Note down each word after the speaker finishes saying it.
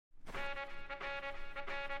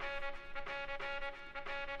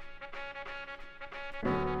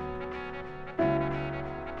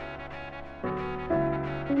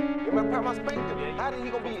How am I spanked him? How did he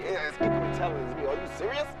gonna be as equally talented as me? Are you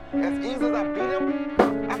serious? As easy as I beat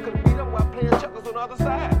him, I could beat him while playing checkers on the other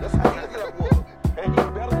side. That's how easy that was. And he's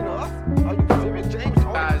better than us? Are you serious, James?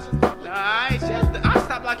 Guys, I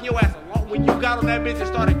stopped locking your ass along when you got on that bitch and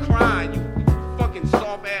started crying. You fucking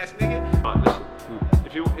soft ass nigga. Right, listen.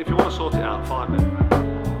 If you want to sort it out, fight me.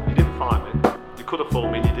 You didn't fight me. You could have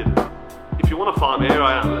fought me and you didn't. If you want to fight me, here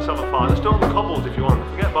I am. Let's have a fight. Let's do it on the cobbles if you want.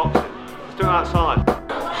 Forget boxing. Let's do it outside.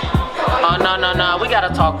 Oh, no. We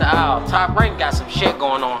gotta talk to Al. Top Rank got some shit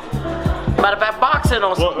going on. Matter of fact, boxing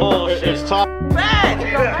on some bullshit. It's top. Man!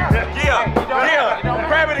 Yeah.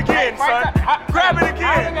 Grab it again, son. Grab it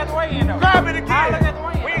again. Grab it again.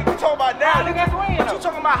 We talking about now. What you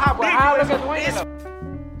talking about? How big you is?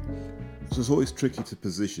 So it's always tricky to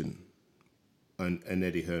position an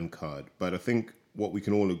Eddie Hearn card, but I think what we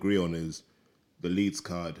can all agree on is the Leeds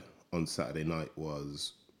card on Saturday night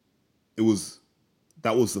was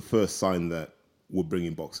the first sign that we're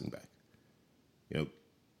bringing boxing back. You know,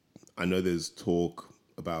 I know there's talk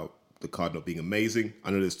about the card not being amazing.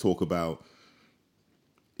 I know there's talk about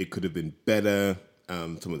it could have been better,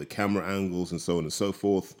 some of the camera angles and so on and so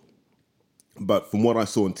forth. But from what I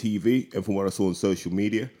saw on TV and from what I saw on social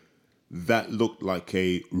media, that looked like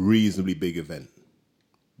a reasonably big event.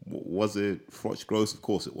 Was it Froch Gross? Of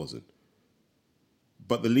course it wasn't.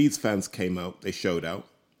 But the Leeds fans came out, they showed out,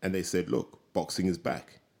 and they said, look, boxing is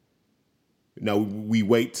back. Now, we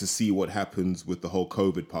wait to see what happens with the whole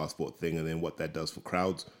COVID passport thing and then what that does for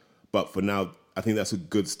crowds. But for now, I think that's a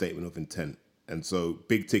good statement of intent. And so,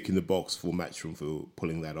 big tick in the box for Matchroom for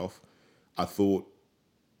pulling that off. I thought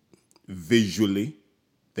visually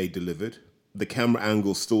they delivered. The camera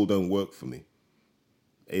angles still don't work for me.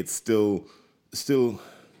 It's still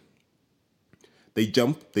they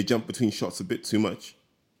jump between shots a bit too much.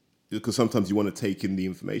 Because sometimes you want to take in the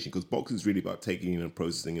information, because boxing is really about taking in and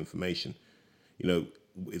processing information. You know,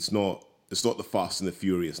 it's not the Fast and the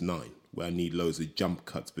Furious 9 where I need loads of jump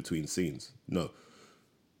cuts between scenes. No.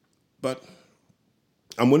 But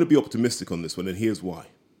I'm going to be optimistic on this one, and here's why.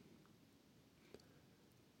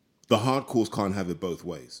 The hardcores can't have it both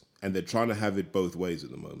ways, and they're trying to have it both ways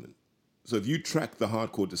at the moment. So if you track the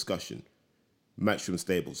hardcore discussion, Matchroom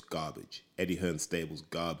Stable's garbage, Eddie Hearn Stable's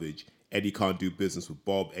garbage, Eddie can't do business with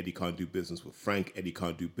Bob, Eddie can't do business with Frank, Eddie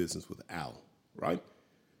can't do business with Al, right?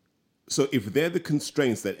 So if they're the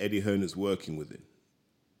constraints that Eddie Hearn is working within,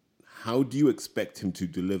 how do you expect him to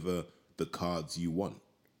deliver the cards you want?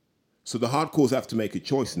 So the hardcores have to make a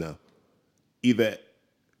choice now. Either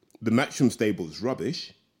the Matchroom Stable is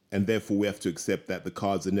rubbish, and therefore we have to accept that the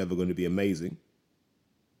cards are never going to be amazing,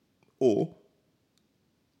 or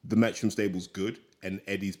the Matchroom Stable's good, and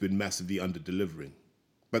Eddie's been massively under-delivering.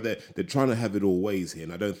 But they're trying to have it all ways here,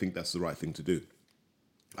 and I don't think that's the right thing to do.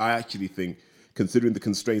 I actually think, considering the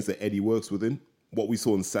constraints that Eddie works within, what we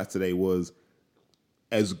saw on Saturday was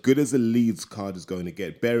as good as a Leeds card is going to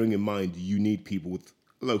get, bearing in mind you need people with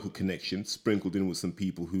local connections, sprinkled in with some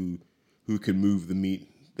people who can move the meat.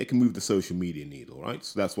 They can move the social media needle, right?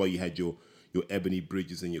 So that's why you had your Ebony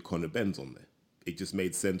Bridges and your Conor Benns on there. It just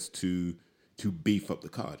made sense to beef up the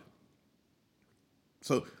card.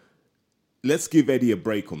 So let's give Eddie a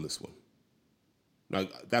break on this one.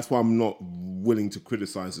 Like, that's why I'm not willing to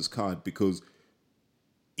criticize his card, because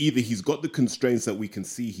either he's got the constraints that we can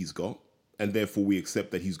see he's got, and therefore we accept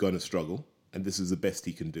that he's going to struggle, and this is the best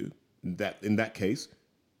he can do. In that case,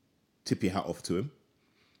 tip your hat off to him,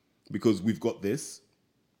 because we've got this.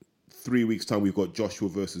 3 weeks' time, we've got Joshua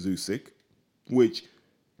versus Usyk, which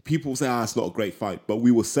people say, it's not a great fight, but we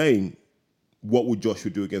were saying, what would Joshua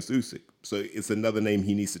do against Usyk? So it's another name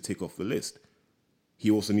he needs to tick off the list.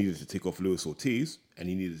 He also needed to tick off Luis Ortiz, and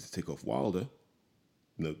he needed to tick off Wilder.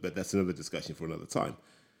 No, but that's another discussion for another time.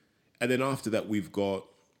 And then after that, we've got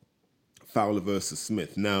Fowler versus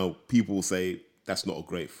Smith. Now, people will say, that's not a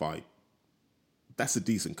great fight. That's a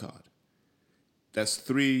decent card. That's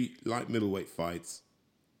 3 light middleweight fights.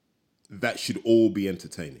 That should all be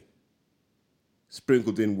entertaining.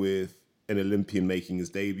 Sprinkled in with an Olympian making his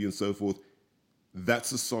debut and so forth.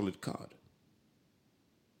 That's a solid card.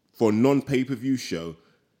 For a non-pay-per-view show,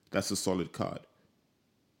 that's a solid card.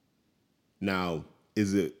 Now,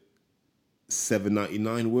 is it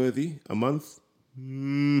 $7.99 worthy a month?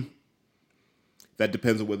 That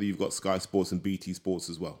depends on whether you've got Sky Sports and BT Sports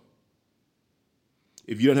as well.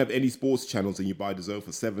 If you don't have any sports channels and you buy the Zone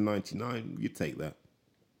for $7.99, you take that.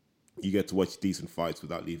 You get to watch decent fights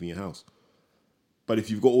without leaving your house. But if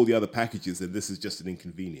you've got all the other packages, then this is just an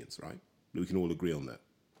inconvenience, right? We can all agree on that.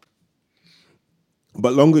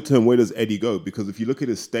 But longer term, where does Eddie go? Because if you look at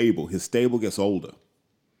his stable gets older.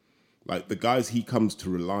 Like, the guys he comes to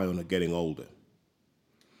rely on are getting older.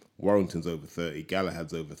 Warrington's over 30.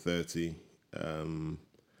 Galahad's over 30.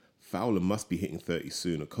 Fowler must be hitting 30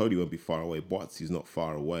 soon. Cody won't be far away. Boatsie's not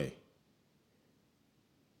far away.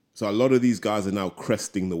 So a lot of these guys are now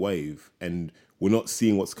cresting the wave, and we're not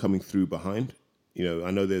seeing what's coming through behind. You know,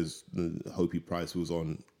 I know there's Hopi Price who was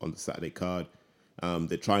on the Saturday card.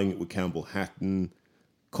 They're trying it with Campbell Hatton.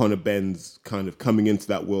 Conor Benn's kind of coming into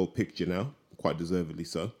that world picture now, quite deservedly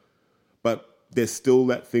so. But there's still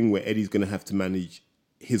that thing where Eddie's going to have to manage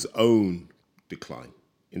his own decline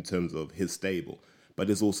in terms of his stable. But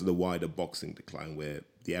there's also the wider boxing decline where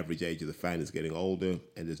the average age of the fan is getting older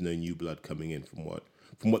and there's no new blood coming in from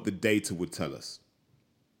what the data would tell us.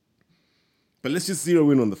 But let's just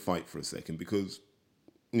zero in on the fight for a second because,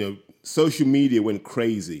 you know, social media went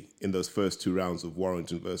crazy in those first 2 rounds of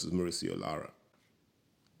Warrington versus Mauricio Lara.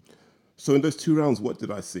 So in those 2 rounds, what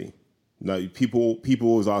did I see? Now, people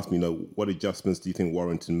always ask me, you know, what adjustments do you think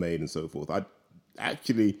Warrington made and so forth? I'd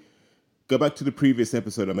actually go back to the previous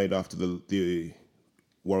episode I made after the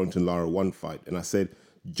Warrington-Lara 1 fight, and I said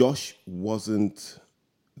Josh wasn't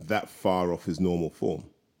that far off his normal form.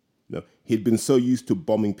 You know, he'd been so used to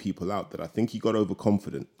bombing people out that I think he got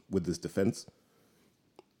overconfident with his defense.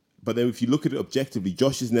 But then if you look at it objectively,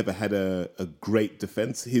 Josh has never had a great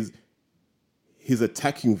defense. His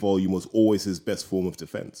attacking volume was always his best form of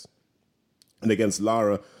defense. And against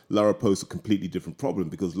Lara posed a completely different problem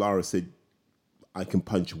because Lara said, I can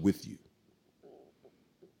punch with you.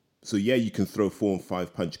 So yeah, you can throw 4 and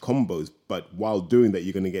 5 punch combos, but while doing that,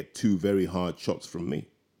 you're going to get 2 very hard shots from me.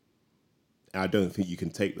 And I don't think you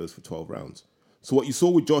can take those for 12 rounds. So what you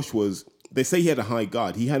saw with Josh was, they say he had a high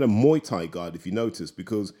guard. He had a Muay Thai guard, if you notice,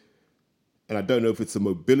 because, and I don't know if it's a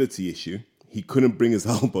mobility issue, he couldn't bring his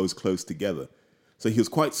elbows close together. So he was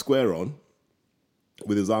quite square on,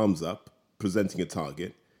 with his arms up, presenting a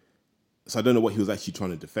target. So I don't know what he was actually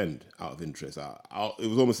trying to defend out of interest. It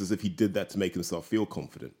was almost as if he did that to make himself feel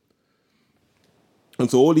confident. And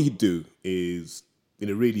so all he'd do is, in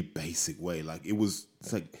a really basic way,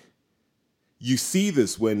 it's like, you see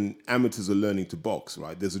this when amateurs are learning to box,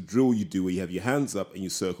 right? There's a drill you do where you have your hands up and you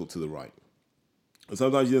circle to the right. And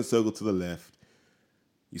sometimes you don't circle to the left,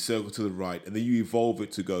 you circle to the right, and then you evolve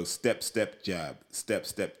it to go step, step, jab, step,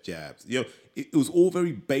 step, jabs. You know, it was all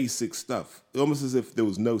very basic stuff. Almost as if there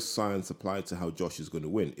was no science applied to how Josh is going to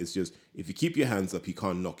win. It's just, if you keep your hands up, he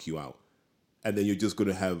can't knock you out. And then you're just going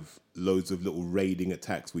to have loads of little raiding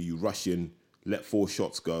attacks where you rush in, let 4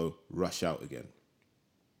 shots go, rush out again.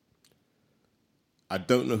 I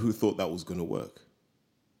don't know who thought that was going to work.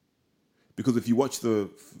 Because if you watch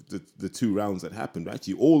the 2 rounds that happened,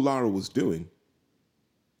 actually all Lara was doing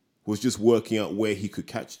was just working out where he could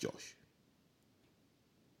catch Josh.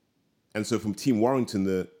 And so from Team Warrington,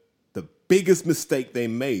 the biggest mistake they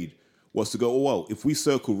made was to go, oh, well, if we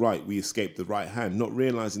circle right, we escape the right hand, not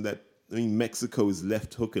realizing that, Mexico is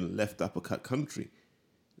left hook and left uppercut country.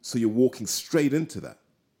 So you're walking straight into that.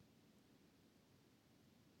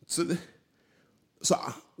 So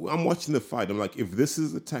I'm watching the fight. I'm like, if this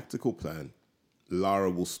is a tactical plan,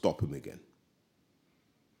 Lara will stop him again.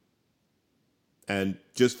 And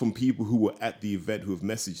just from people who were at the event who have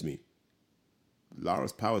messaged me,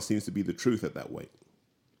 Lara's power seems to be the truth at that weight.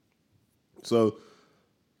 So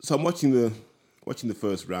I'm watching the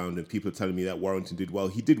first round, and people are telling me that Warrington did well.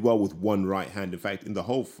 He did well with 1 right hand. In fact, in the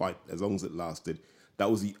whole fight, as long as it lasted,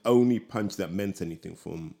 that was the only punch that meant anything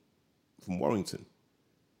from Warrington.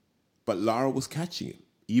 But Lara was catching him.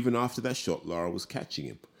 Even after that shot, Lara was catching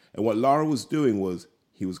him. And what Lara was doing was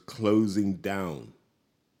he was closing down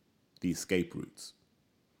the escape routes.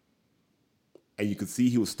 And you could see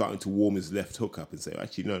he was starting to warm his left hook up and say,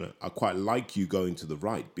 actually, no, I quite like you going to the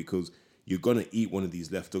right because you're going to eat one of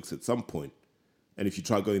these left hooks at some point. And if you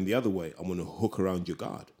try going the other way, I'm going to hook around your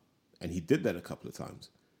guard. And he did that a couple of times.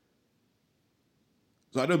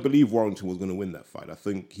 So I don't believe Warrington was going to win that fight. I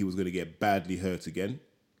think he was going to get badly hurt again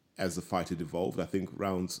as the fight had evolved. I think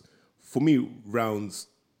rounds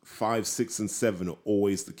 5, 6, and 7 are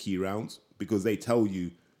always the key rounds because they tell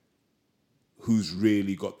you who's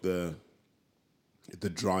really got the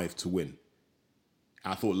drive to win.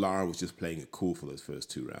 I thought Lara was just playing it cool for those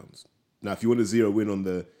first 2 rounds. Now, if you want to zero in on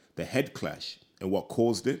the head clash and what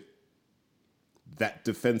caused it, that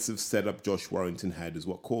defensive setup Josh Warrington had is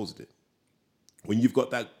what caused it. When you've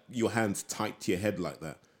got your hands tight to your head like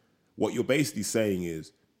that, what you're basically saying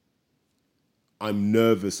is, I'm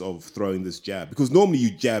nervous of throwing this jab. Because normally you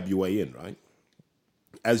jab your way in, right?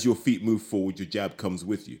 As your feet move forward, your jab comes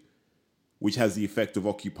with you, which has the effect of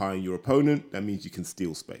occupying your opponent. That means you can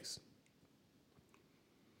steal space.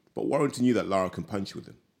 But Warrington knew that Lara can punch with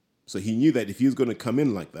him. So he knew that if he was going to come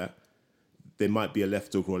in like that, there might be a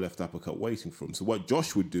left hook or a left uppercut waiting for him. So what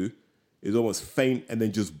Josh would do is almost feint and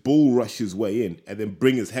then just bull rush his way in and then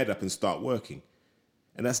bring his head up and start working.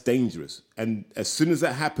 And that's dangerous. And as soon as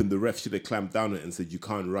that happened, the ref should have clamped down on it and said, you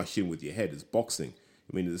can't rush in with your head. It's boxing.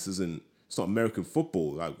 I mean, it's not American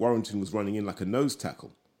football. Like, Warrington was running in like a nose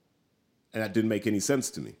tackle. And that didn't make any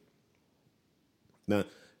sense to me. Now,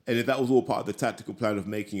 and if that was all part of the tactical plan of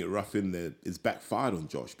making it rough in there, it's backfired on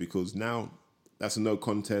Josh, because now that's a no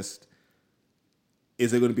contest.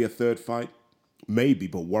 Is there going to be a third fight? Maybe,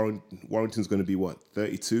 but Warrington's going to be what,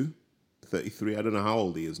 32, 33? I don't know how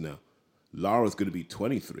old he is now. Lara's going to be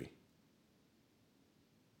 23.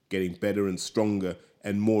 Getting better and stronger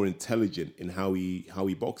and more intelligent in how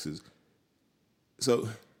he boxes. So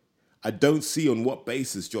I don't see on what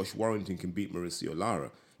basis Josh Warrington can beat Mauricio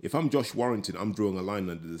Lara. If I'm Josh Warrington, I'm drawing a line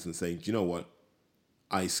under this and saying, do you know what?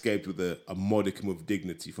 I escaped with a modicum of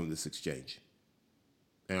dignity from this exchange.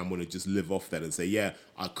 And I'm going to just live off that and say, yeah,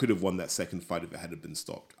 I could have won that second fight if it hadn't been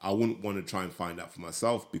stopped. I wouldn't want to try and find out for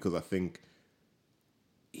myself, because I think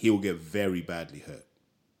he'll get very badly hurt.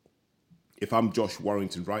 If I'm Josh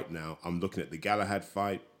Warrington right now, I'm looking at the Galahad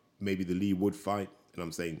fight, maybe the Lee Wood fight, and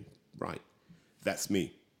I'm saying, right, that's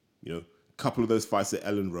me. You know, a couple of those fights at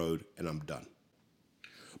Ellen Road, and I'm done.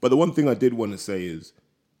 But the one thing I did want to say is,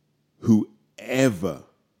 whoever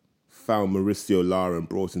found Mauricio Lara and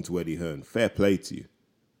brought him to Eddie Hearn, fair play to you.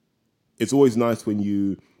 It's always nice when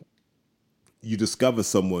you discover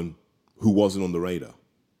someone who wasn't on the radar.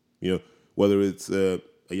 You know, whether it's a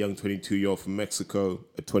young 22-year-old from Mexico,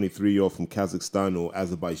 a 23-year-old from Kazakhstan or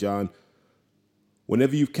Azerbaijan,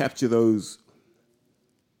 whenever you capture those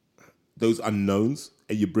unknowns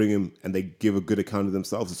and you bring them and they give a good account of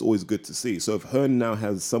themselves, it's always good to see. So if Hearn now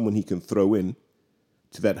has someone he can throw in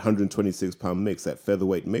to that 126-pound mix, that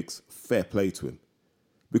featherweight mix, fair play to him.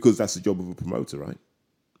 Because that's the job of a promoter, right?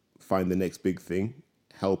 Find the next big thing,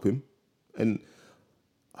 help him. And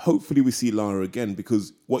hopefully we see Lara again,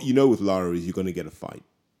 because what you know with Lara is you're going to get a fight.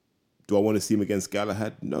 Do I want to see him against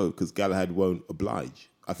Galahad? No, because Galahad won't oblige.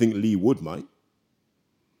 I think Lee Wood might.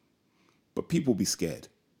 But people will be scared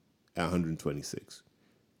at 126.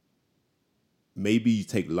 Maybe you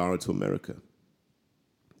take Lara to America.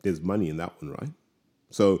 There's money in that one, right?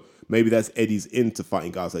 So maybe that's Eddie's into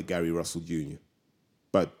fighting guys like Gary Russell Jr.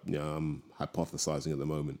 But I'm hypothesizing at the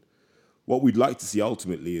moment. What we'd like to see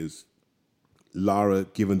ultimately is Lara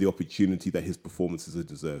given the opportunity that his performances have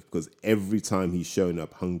deserved, because every time he's shown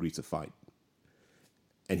up hungry to fight.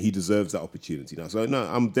 And he deserves that opportunity now. So, no,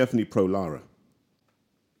 I'm definitely pro Lara.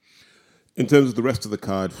 In terms of the rest of the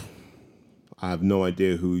card, I have no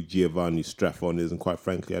idea who Giovanni Straffon is, and quite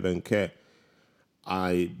frankly, I don't care.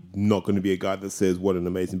 I'm not going to be a guy that says what an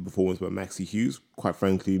amazing performance by Maxie Hughes. Quite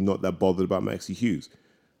frankly, not that bothered about Maxie Hughes.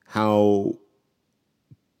 How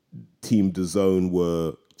Team DAZN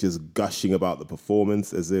were just gushing about the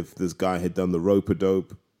performance as if this guy had done the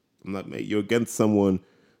rope-a-dope. I'm like, mate, you're against someone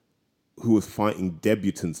who was fighting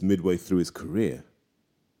debutants midway through his career.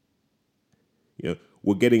 You know,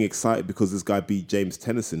 we're getting excited because this guy beat James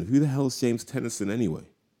Tennyson. Who the hell is James Tennyson anyway?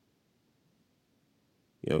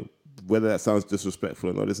 You know, whether that sounds disrespectful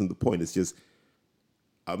or not isn't the point. It's just,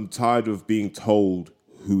 I'm tired of being told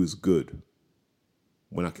who is good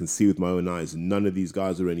when I can see with my own eyes none of these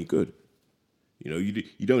guys are any good. You know,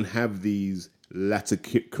 you don't have these latter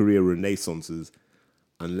career renaissances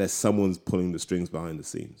unless someone's pulling the strings behind the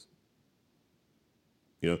scenes.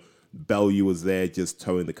 You know, Bellew was there just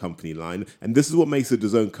towing the company line. And this is what makes the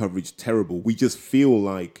DAZN coverage terrible. We just feel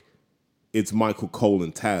like it's Michael Cole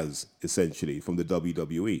and Taz, essentially, from the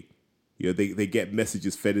WWE. You know, they get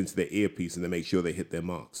messages fed into their earpiece and they make sure they hit their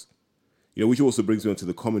marks. You know, which also brings me on to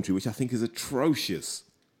the commentary, which I think is atrocious.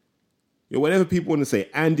 You know, whatever people want to say,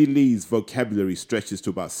 Andy Lee's vocabulary stretches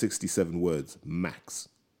to about 67 words, max.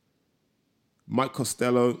 Mike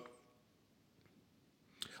Costello,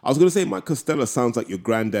 I was going to say Mike Costello sounds like your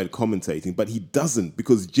granddad commentating, but he doesn't,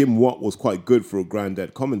 because Jim Watt was quite good for a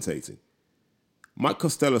granddad commentating. Mike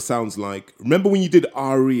Costello sounds like, remember when you did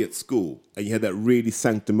RE at school and you had that really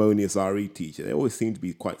sanctimonious RE teacher? They always seem to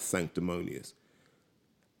be quite sanctimonious.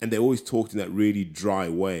 And they always talked in that really dry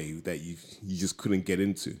way that you just couldn't get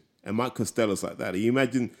into. And Mike Costello's like that.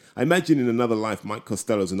 I imagine in another life, Mike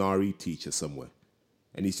Costello's an RE teacher somewhere.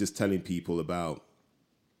 And he's just telling people about,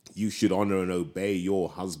 you should honor and obey your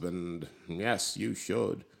husband. Yes, you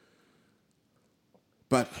should.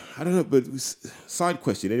 But, I don't know, but side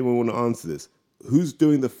question, anyone want to answer this? Who's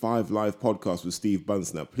doing the 5 Live podcast with Steve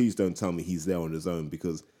Bunce now? Please don't tell me he's there on his own,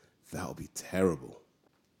 because that would be terrible.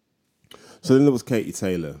 So then there was Katie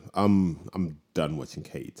Taylor. I'm done watching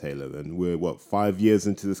Katie Taylor, and we're 5 years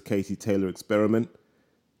into this Katie Taylor experiment,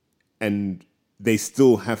 And they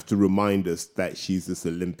still have to remind us that she's this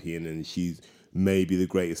Olympian and she's maybe the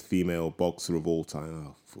greatest female boxer of all time.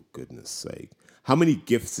 Oh, for goodness sake. How many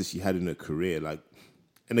gifts has she had in her career?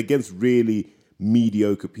 And against really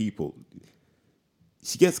mediocre people.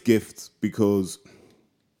 She gets gifts because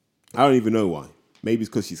I don't even know why. Maybe it's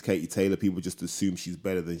because she's Katie Taylor. People just assume she's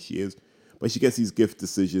better than she is. But she gets these gift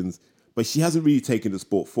decisions. But she hasn't really taken the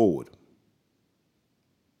sport forward.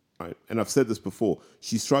 Right? And I've said this before.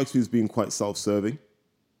 She strikes me as being quite self-serving.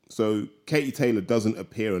 So Katie Taylor doesn't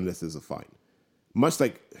appear unless there's a fight. Much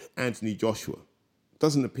like Anthony Joshua.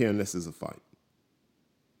 Doesn't appear unless there's a fight.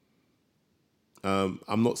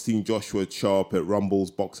 I'm not seeing Joshua show up at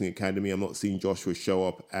Rumble's Boxing Academy. I'm not seeing Joshua show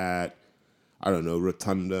up at, I don't know,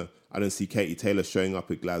 Rotunda. I don't see Katie Taylor showing up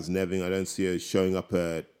at Glasnevin. I don't see her showing up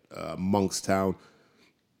at Monkstown.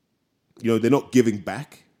 You know, they're not giving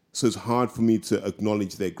back. So it's hard for me to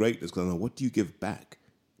acknowledge their greatness because I know, what do you give back?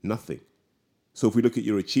 Nothing. So if we look at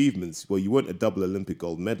your achievements, well, you weren't a double Olympic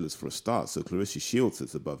gold medalist for a start, so Clarissa Shields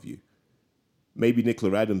sits above you. Maybe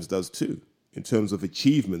Nicola Adams does too, in terms of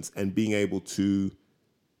achievements and being able to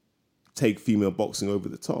take female boxing over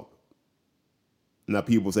the top. Now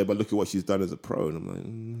people say, but look at what she's done as a pro. And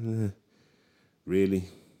I'm like, really?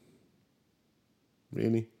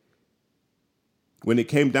 Really? When it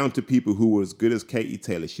came down to people who were as good as Katie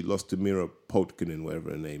Taylor, she lost to Mira Potkinen,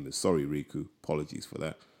 whatever her name is. Sorry, Riku. Apologies for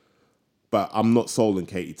that. But I'm not sold on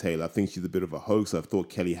Katie Taylor. I think she's a bit of a hoax. I've thought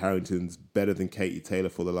Kelly Harrington's better than Katie Taylor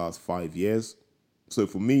for the last 5 years. So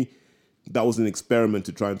for me, that was an experiment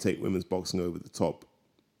to try and take women's boxing over the top.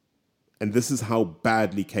 And this is how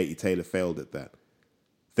badly Katie Taylor failed at that.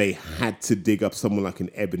 They had to dig up someone like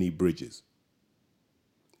an Ebony Bridges.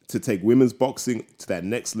 To take women's boxing to that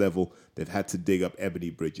next level, they've had to dig up Ebony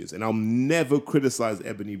Bridges. And I'll never criticize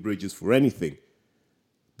Ebony Bridges for anything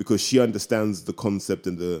because she understands the concept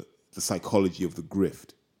and the psychology of the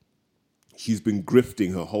grift. She's been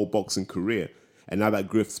grifting her whole boxing career. And now that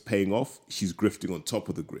grift's paying off, she's grifting on top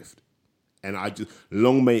of the grift. And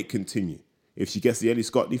long may it continue. If she gets the Ellie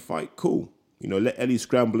Scotney fight, cool. You know, let Ellie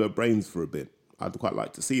scramble her brains for a bit. I'd quite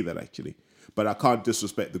like to see that, actually. But I can't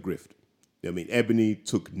disrespect the grift. You know what I mean? Ebony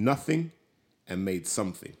took nothing and made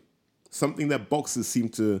something. Something that boxers seem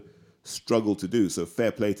to struggle to do. So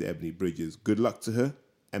fair play to Ebony Bridges. Good luck to her,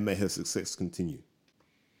 and may her success continue.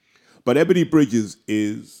 But Ebony Bridges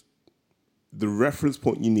is the reference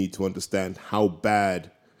point you need to understand how bad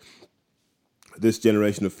this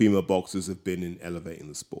generation of female boxers have been in elevating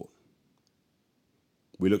the sport.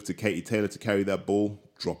 We looked at Katie Taylor to carry that ball,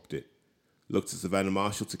 dropped it. Looked at Savannah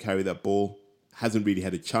Marshall to carry that ball, hasn't really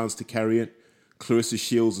had a chance to carry it. Clarissa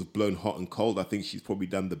Shields has blown hot and cold. I think she's probably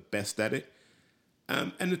done the best at it.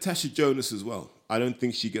 And Natasha Jonas as well. I don't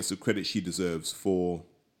think she gets the credit she deserves for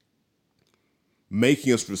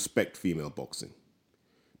making us respect female boxing.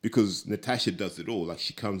 Because Natasha does it all. Like,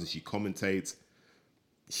 she comes and she commentates.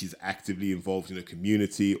 She's actively involved in a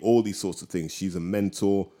community, all these sorts of things. She's a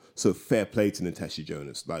mentor. So fair play to Natasha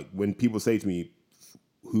Jonas. Like, when people say to me,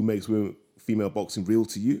 who makes female boxing real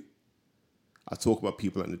to you? I talk about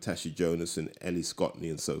people like Natasha Jonas and Ellie Scotney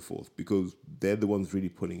and so forth because they're the ones really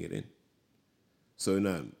putting it in. So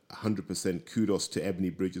no, 100% kudos to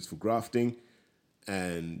Ebony Bridges for grafting,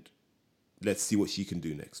 and let's see what she can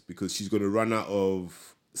do next because she's going to run out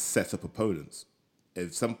of set-up opponents.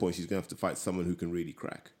 At some point, she's going to have to fight someone who can really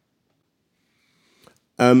crack.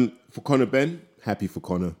 For Conor Benn, happy for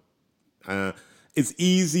Conor. It's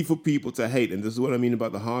easy for people to hate, and this is what I mean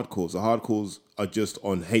about the hardcores. The hardcores are just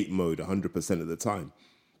on hate mode 100% of the time.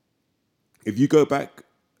 If you go back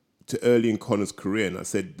to early in Conor's career, and I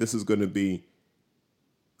said this is going to be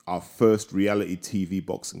our first reality TV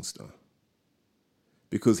boxing star,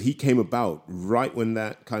 because he came about right when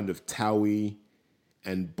that kind of Towie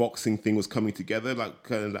and boxing thing was coming together, like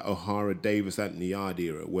kind of that O'Hara, Davis, Anthony Yard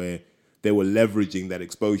era, where they were leveraging that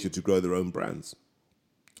exposure to grow their own brands.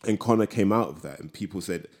 And Conor came out of that, and people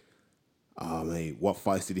said, oh, mate, what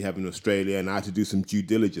fights did he have in Australia? And I had to do some due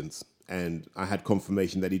diligence, and I had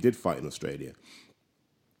confirmation that he did fight in Australia.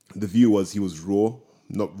 The view was he was raw,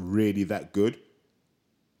 not really that good,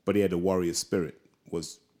 but he had a warrior spirit.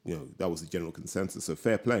 That was the general consensus, so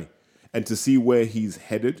fair play. And to see where he's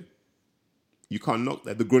headed, you can't knock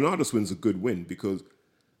that. The Granados win's a good win because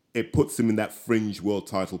it puts him in that fringe world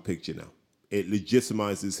title picture now. It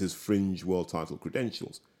legitimizes his fringe world title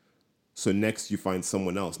credentials. So next you find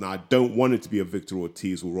someone else. Now, I don't want it to be a Victor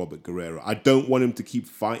Ortiz or Robert Guerrero. I don't want him to keep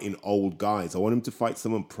fighting old guys. I want him to fight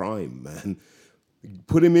someone prime, man.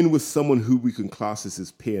 Put him in with someone who we can class as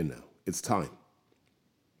his peer now. It's time.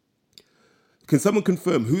 Can someone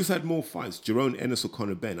confirm who's had more fights, Jerome Ennis or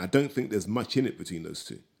Conor Benn? I don't think there's much in it between those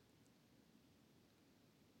two.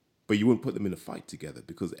 but you wouldn't put them in a fight together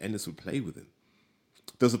because Ennis would play with him.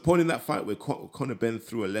 There's a point in that fight where Conor Benn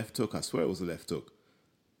threw a left hook, I swear it was a left hook,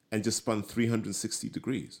 and just spun 360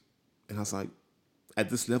 degrees. And I was like, at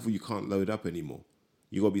this level, you can't load up anymore.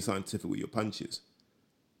 You got to be scientific with your punches.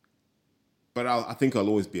 But I think I'll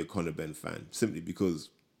always be a Conor Benn fan, simply because,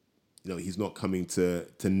 you know, he's not coming to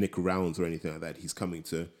nick rounds or anything like that. He's coming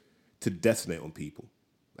to detonate on people.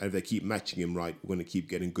 And if they keep matching him right, we're going to keep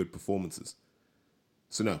getting good performances.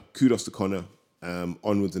 So no, kudos to Conor.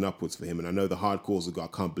 Onwards and upwards for him. And I know the hardcores will go, I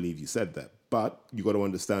can't believe you said that. But you got to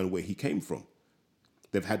understand where he came from.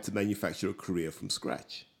 They've had to manufacture a career from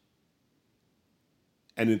scratch.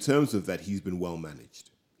 And in terms of that, he's been well managed.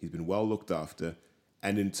 He's been well looked after.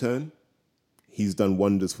 And in turn, he's done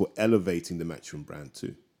wonders for elevating the Matchroom brand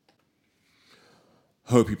too.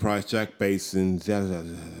 Hopey Price, Jack Basin,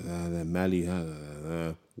 Mali,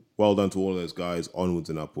 well done to all those guys, onwards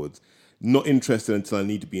and upwards. Not interested until I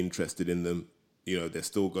need to be interested in them. You know, they're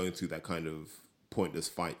still going through that kind of pointless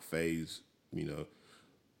fight phase, you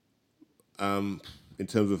know. In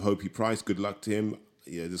terms of Hopey Price, good luck to him.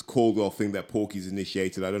 Yeah, this Caldwell thing that Porky's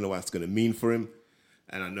initiated, I don't know what that's going to mean for him.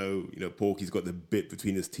 And I know, you know, Porky's got the bit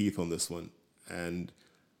between his teeth on this one. And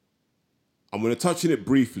I'm going to touch on it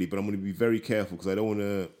briefly, but I'm going to be very careful because I don't want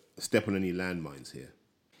to step on any landmines here.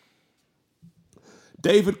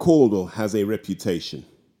 David Caldwell has a reputation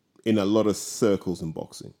in a lot of circles in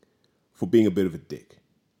boxing for being a bit of a dick.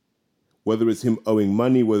 Whether it's him owing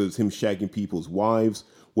money, whether it's him shagging people's wives,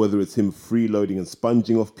 whether it's him freeloading and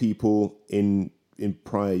sponging off people in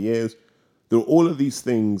prior years, there are all of these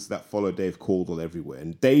things that follow Dave Caldwell everywhere.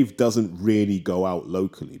 And Dave doesn't really go out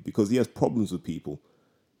locally because he has problems with people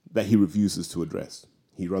that he refuses to address.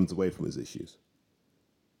 He runs away from his issues.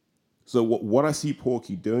 So what I see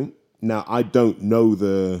Porky doing, now I don't know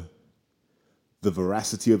the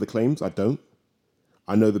veracity of the claims, I don't.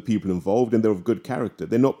 I know the people involved and they're of good character.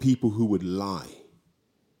 They're not people who would lie,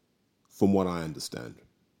 from what I understand.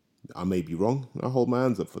 I may be wrong, I hold my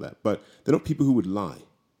hands up for that, but they're not people who would lie.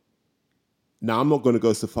 Now, I'm not going to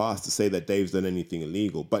go so far as to say that Dave's done anything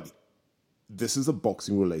illegal, but this is a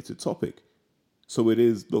boxing-related topic. So it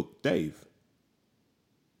is, look, Dave,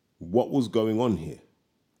 what was going on here?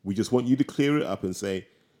 We just want you to clear it up and say,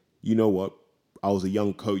 you know what, I was a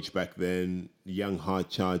young coach back then, young,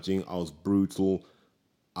 hard-charging, I was brutal,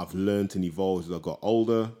 I've learned and evolved as I got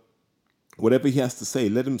older. Whatever he has to say,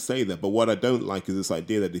 let him say that. But what I don't like is this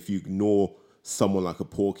idea that if you ignore someone like a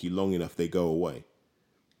Porky long enough, they go away.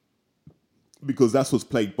 Because that's what's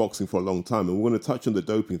plagued boxing for a long time. And we're going to touch on the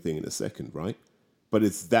doping thing in a second, right? But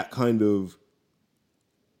it's that kind of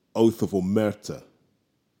oath of omerta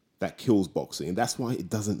that kills boxing. And that's why it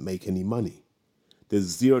doesn't make any money. There's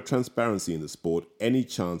zero transparency in the sport. Any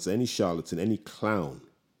chance, any charlatan, any clown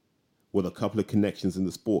with a couple of connections in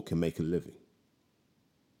the sport can make a living.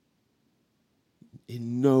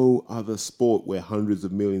 In no other sport where hundreds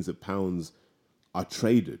of millions of pounds are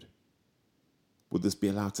traded would this be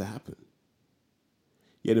allowed to happen.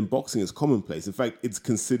 Yet in boxing, it's commonplace. In fact, it's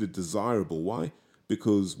considered desirable. Why?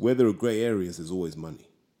 Because where there are grey areas, there's always money.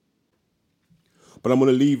 But I'm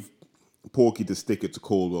going to leave Porky to stick it to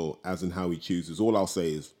Caldwell as in how he chooses. All I'll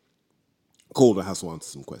say is Caldwell has to answer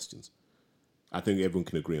some questions. I think everyone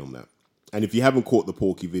can agree on that. And if you haven't caught the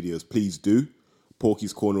Porky videos, please do.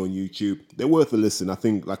 Porky's Corner on YouTube. They're worth a listen. I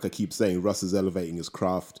think, like I keep saying, Russ is elevating his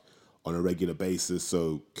craft on a regular basis,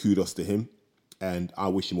 so kudos to him. And I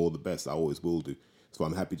wish him all the best. I always will do. So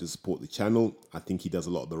I'm happy to support the channel. I think he does a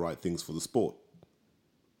lot of the right things for the sport.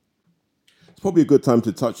 It's probably a good time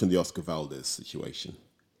to touch on the Oscar Valdez situation.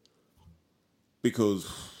 Because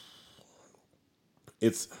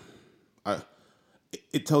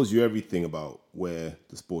it tells you everything about where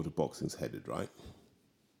the sport of boxing is headed, right?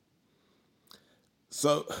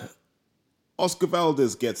 So Oscar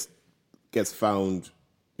Valdez gets found,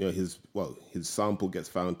 you know, his sample gets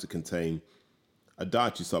found to contain a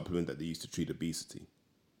dietary supplement that they used to treat obesity.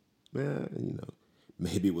 Yeah, you know,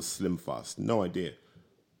 maybe it was Slim Fast, no idea.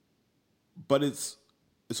 But it's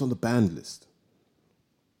on the banned list.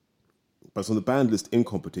 But it's on the banned list in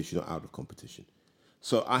competition or out of competition.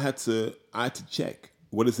 So I had to check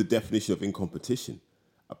what is the definition of in competition.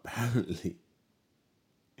 Apparently,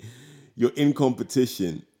 you're in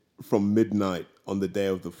competition from midnight on the day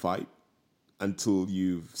of the fight until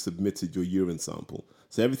you've submitted your urine sample.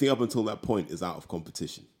 So everything up until that point is out of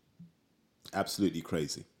competition. Absolutely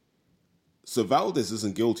crazy. So Valdez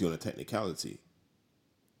isn't guilty on a technicality,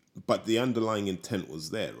 but the underlying intent was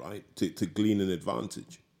there, right? To glean an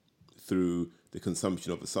advantage through the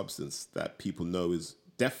consumption of a substance that people know is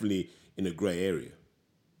definitely in a grey area.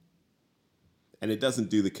 And it doesn't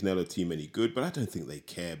do the Canelo team any good, but I don't think they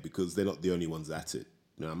care because they're not the only ones at it.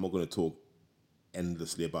 Now, I'm not going to talk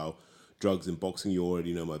endlessly about drugs in boxing. You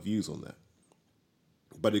already know my views on that.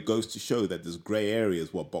 But it goes to show that there's grey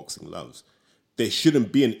areas what boxing loves. There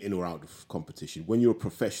shouldn't be an in or out of competition. When you're a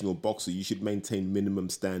professional boxer, you should maintain minimum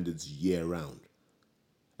standards year round.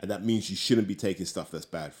 And that means you shouldn't be taking stuff that's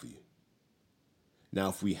bad for you. Now,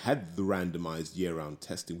 if we had the randomized year-round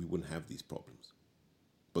testing, we wouldn't have these problems.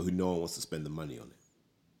 But no one wants to spend the money on it.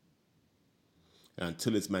 And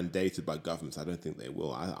until it's mandated by governments, I don't think they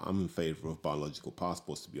will. I'm in favor of biological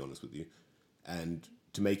passports, to be honest with you. And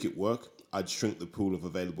to make it work, I'd shrink the pool of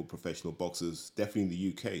available professional boxers, definitely in the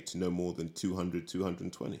UK, to no more than 200,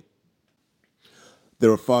 220.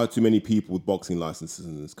 There are far too many people with boxing licenses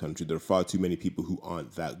in this country. There are far too many people who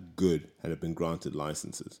aren't that good and have been granted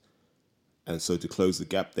licenses. And so to close the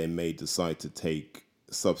gap, they may decide to take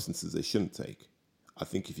substances they shouldn't take. I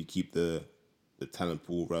think if you keep the talent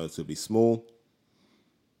pool relatively small,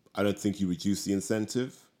 I don't think you reduce the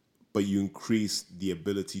incentive, but you increase the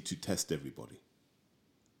ability to test everybody.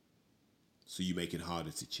 So you make it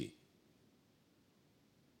harder to cheat.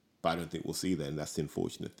 But I don't think we'll see that, and that's the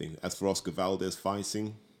unfortunate thing. As for Oscar Valdez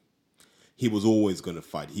fighting, he was always going to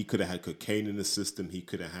fight. He could have had cocaine in his system. He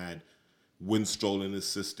could have had Winstrol in his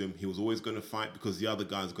system. He was always going to fight because the other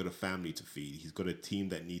guy's got a family to feed. He's got a team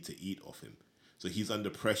that need to eat off him. So he's under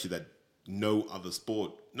pressure that no other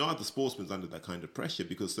sportsman's under that kind of pressure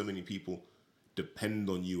because so many people depend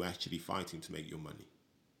on you actually fighting to make your money.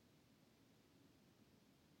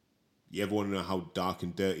 You ever want to know how dark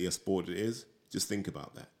and dirty a sport it is? Just think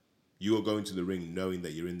about that. You are going to the ring knowing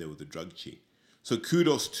that you're in there with a drug cheat. So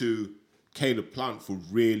kudos to Caleb Plant for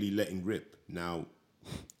really letting rip. Now,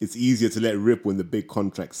 it's easier to let rip when the big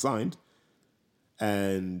contract's signed.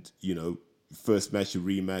 And, first match, a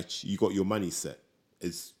rematch, you got your money set.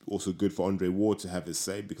 It's also good for Andre Ward to have his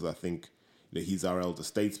say because I think he's our elder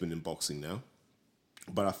statesman in boxing now.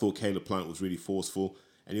 But I thought Caleb Plant was really forceful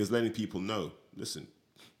and he was letting people know, listen,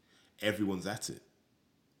 everyone's at it,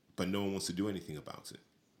 but no one wants to do anything about it.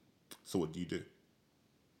 So what do you do?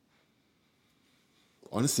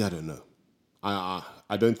 Honestly, I don't know.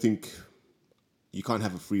 I don't think you can't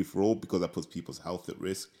have a free-for-all because that puts people's health at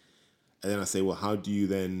risk. And then I say, well, how do you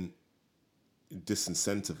then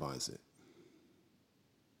disincentivize it?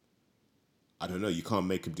 I don't know. You can't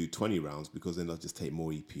make them do 20 rounds because then they'll just take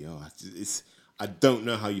more EPO. I don't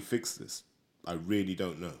know how you fix this. I really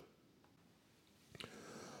don't know.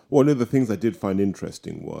 One of the things I did find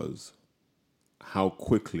interesting was how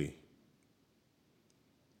quickly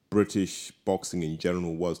British boxing in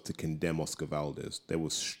general was to condemn Oscar Valdez. They were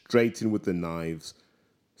straight in with the knives,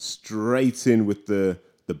 straight in with the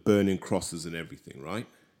burning crosses and everything, right?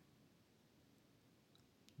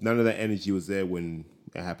 None of that energy was there when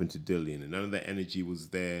it happened to Dillian, and none of that energy was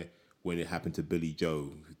there when it happened to Billy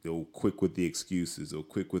Joe. They were quick with the excuses, or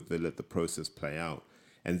quick with let the process play out.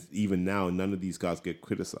 And even now, none of these guys get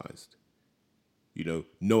criticized.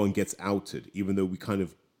 No one gets outed, even though we kind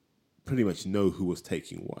of pretty much know who was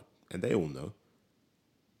taking what. And they all know.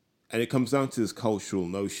 And it comes down to this cultural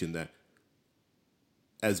notion that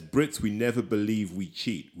as Brits, we never believe we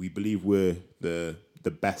cheat. We believe we're the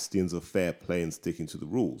bastions of fair play and sticking to the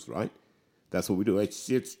rules, right? That's what we do.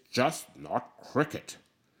 It's just not cricket.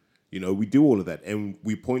 We do all of that. And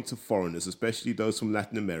we point to foreigners, especially those from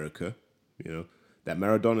Latin America, that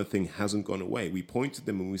Maradona thing hasn't gone away. We point to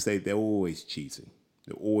them and we say they're always cheating.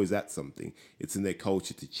 They're always at something. It's in their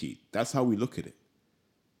culture to cheat. That's how we look at it.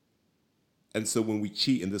 And so when we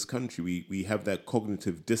cheat in this country, we have that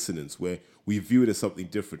cognitive dissonance where we view it as something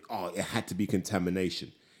different. Oh, it had to be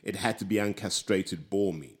contamination. It had to be uncastrated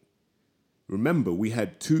boar meat. Remember, we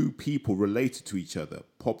had two people related to each other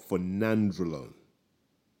pop for nandrolone.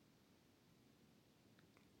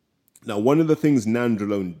 Now, one of the things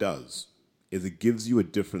nandrolone does is it gives you a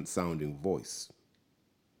different sounding voice.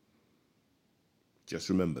 Just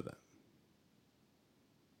remember that.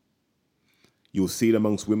 You'll see it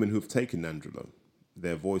amongst women who've taken nandrolone.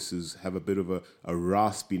 Their voices have a bit of a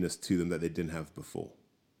raspiness to them that they didn't have before.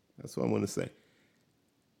 That's what I want to say.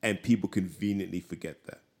 And people conveniently forget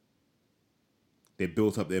that. They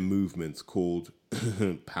built up their movements called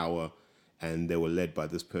Power, and they were led by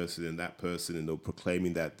this person and that person, and they were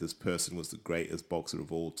proclaiming that this person was the greatest boxer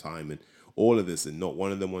of all time, and all of this, and not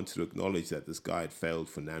one of them wanted to acknowledge that this guy had failed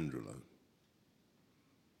for nandrolone.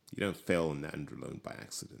 You don't fail on nandrolone by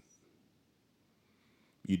accident.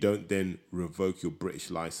 You don't then revoke your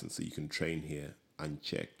British license so you can train here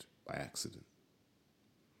unchecked by accident.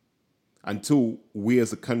 Until we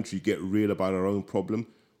as a country get real about our own problem,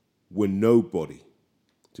 we're nobody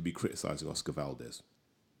to be criticizing Oscar Valdez.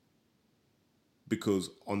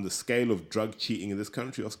 because on the scale of drug cheating in this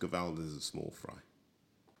country, Oscar Valdez is a small fry.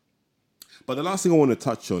 But the last thing I want to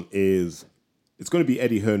touch on is, it's going to be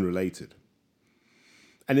Eddie Hearn related.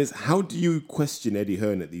 And it's, how do you question Eddie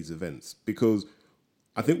Hearn at these events? Because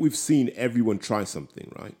I think we've seen everyone try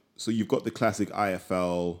something, right? So you've got the classic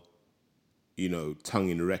IFL, tongue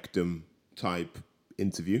in rectum type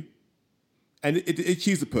interview. And it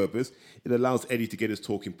achieves the purpose. It allows Eddie to get his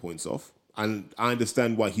talking points off. And I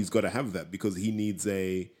understand why he's got to have that, because he needs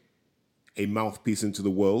a mouthpiece into the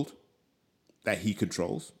world that he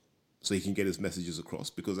controls so he can get his messages across,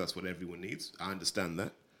 because that's what everyone needs. I understand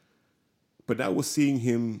that. But now we're seeing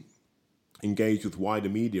him engage with wider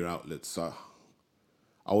media outlets. I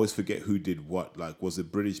always forget who did what. Like, was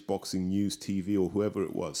it British Boxing News TV or whoever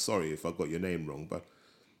it was? Sorry if I got your name wrong, but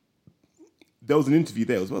there was an interview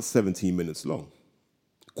there. It was about 17 minutes long.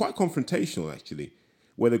 Quite confrontational, actually,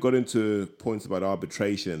 where they got into points about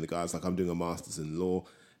arbitration, and the guy's like, I'm doing a master's in law.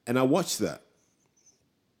 And I watched that.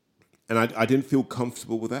 And I didn't feel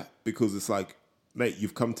comfortable with that, because it's like, mate,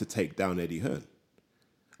 you've come to take down Eddie Hearn.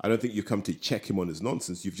 I don't think you've come to check him on his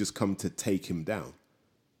nonsense. You've just come to take him down.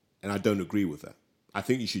 And I don't agree with that. I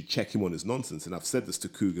think you should check him on his nonsense. And I've said this to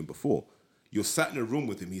Coogan before. You're sat in a room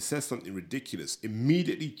with him. He says something ridiculous.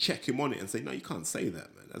 Immediately check him on it and say, no, you can't say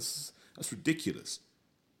that, man. That's ridiculous.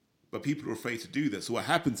 But people are afraid to do that. So what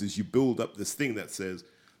happens is you build up this thing that says,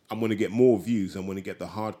 I'm going to get more views. I'm going to get the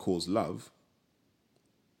hardcore's love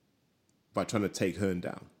by trying to take Hearn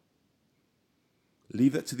down.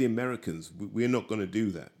 Leave that to the Americans. We're not going to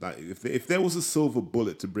do that. Like, if there was a silver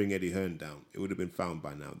bullet to bring Eddie Hearn down, it would have been found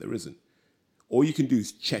by now. There isn't. All you can do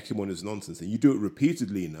is check him on his nonsense. And you do it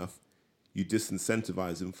repeatedly enough, you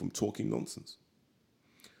disincentivize him from talking nonsense.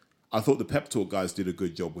 I thought the Pep Talk guys did a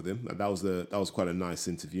good job with him. And that was quite a nice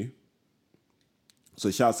interview. So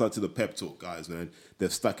shouts out to the Pep Talk guys, man.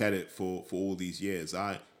 They've stuck at it for all these years.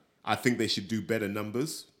 I think they should do better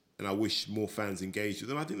numbers. And I wish more fans engaged with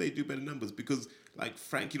them. I think they do better numbers because, like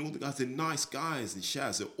Frank, all the guys, they're nice guys, and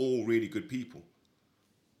Shaz, they're all really good people.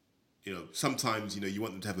 Sometimes, you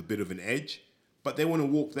want them to have a bit of an edge, but they want to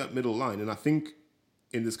walk that middle line. And I think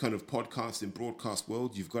in this kind of podcast and broadcast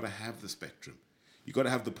world, you've got to have the spectrum. You've got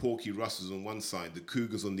to have the Porky Russells on one side, the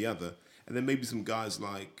Cougars on the other, and then maybe some guys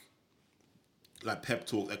like Pep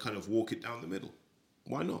Talk that kind of walk it down the middle.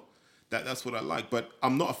 Why not? That's what I like. But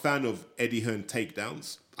I'm not a fan of Eddie Hearn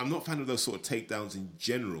takedowns. I'm not a fan of those sort of takedowns in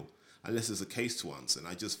general, unless there's a case to answer. And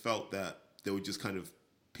I just felt that they were just kind of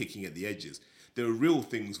picking at the edges. There are real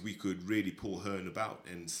things we could really pull Hearn about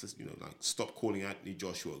and, like stop calling Anthony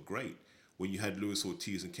Joshua great when you had Luis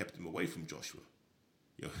Ortiz and kept him away from Joshua.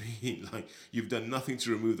 You know what I mean? Like, you've done nothing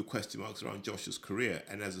to remove the question marks around Joshua's career,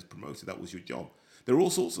 and as a promoter, that was your job. There are all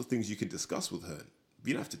sorts of things you can discuss with Hearn.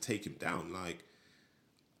 You don't have to take him down. Like,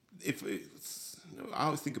 I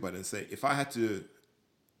always think about it and say, if I had to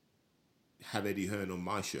have Eddie Hearn on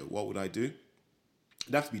my show, what would I do?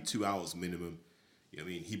 It'd have to be 2 hours minimum. You know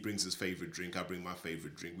what I mean? He brings his favorite drink, I bring my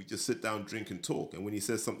favorite drink. We just sit down, drink, and talk. And when he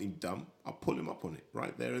says something dumb, I'll pull him up on it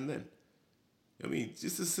right there and then. You know what I mean?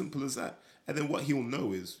 Just as simple as that. And then what he'll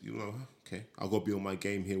know is, okay, I'll go be on my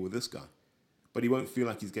game here with this guy. But he won't feel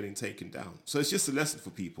like he's getting taken down. So it's just a lesson for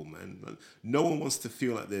people, man. No one wants to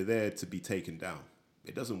feel like they're there to be taken down.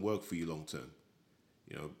 It doesn't work for you long term.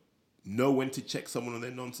 Know when to check someone on their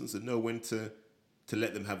nonsense and know when to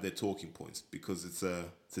let them have their talking points, because it's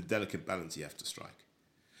a delicate balance you have to strike.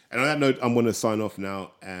 And on that note, I'm going to sign off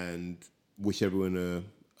now and wish everyone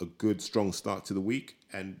a good, strong start to the week.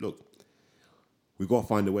 And look, we've got to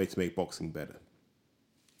find a way to make boxing better.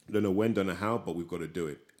 I don't know when, don't know how, but we've got to do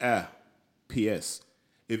it. P.S.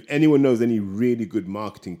 If anyone knows any really good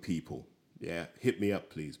marketing people, hit me up,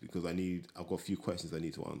 please, because I've got a few questions I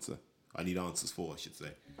need to answer. I need answers for, I should say.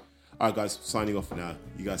 All right, guys, signing off for now.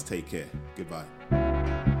 You guys take care. Goodbye.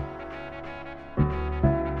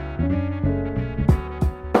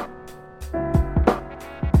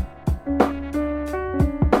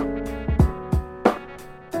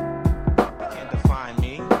 Can't define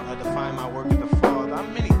me. I define my work as a father.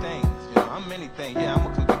 I'm many things. I'm many things. Yeah,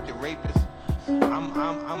 I'm a convicted rapist.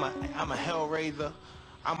 I'm a hellraiser.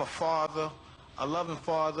 I'm a father, a loving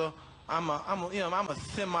father. I'm a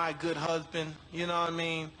semi-good husband. You know what I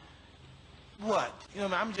mean? What?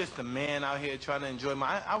 I'm just a man out here trying to enjoy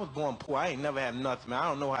I was born poor. I ain't never had nothing, man. I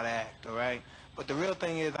don't know how to act, all right? But the real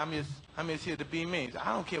thing is, I'm just here to be me.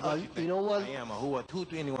 I don't care what you think I am or who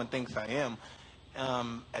anyone thinks I am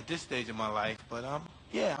at this stage of my life. But I'm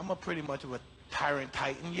pretty much of a tyrant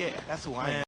titan. Yeah, that's who I am.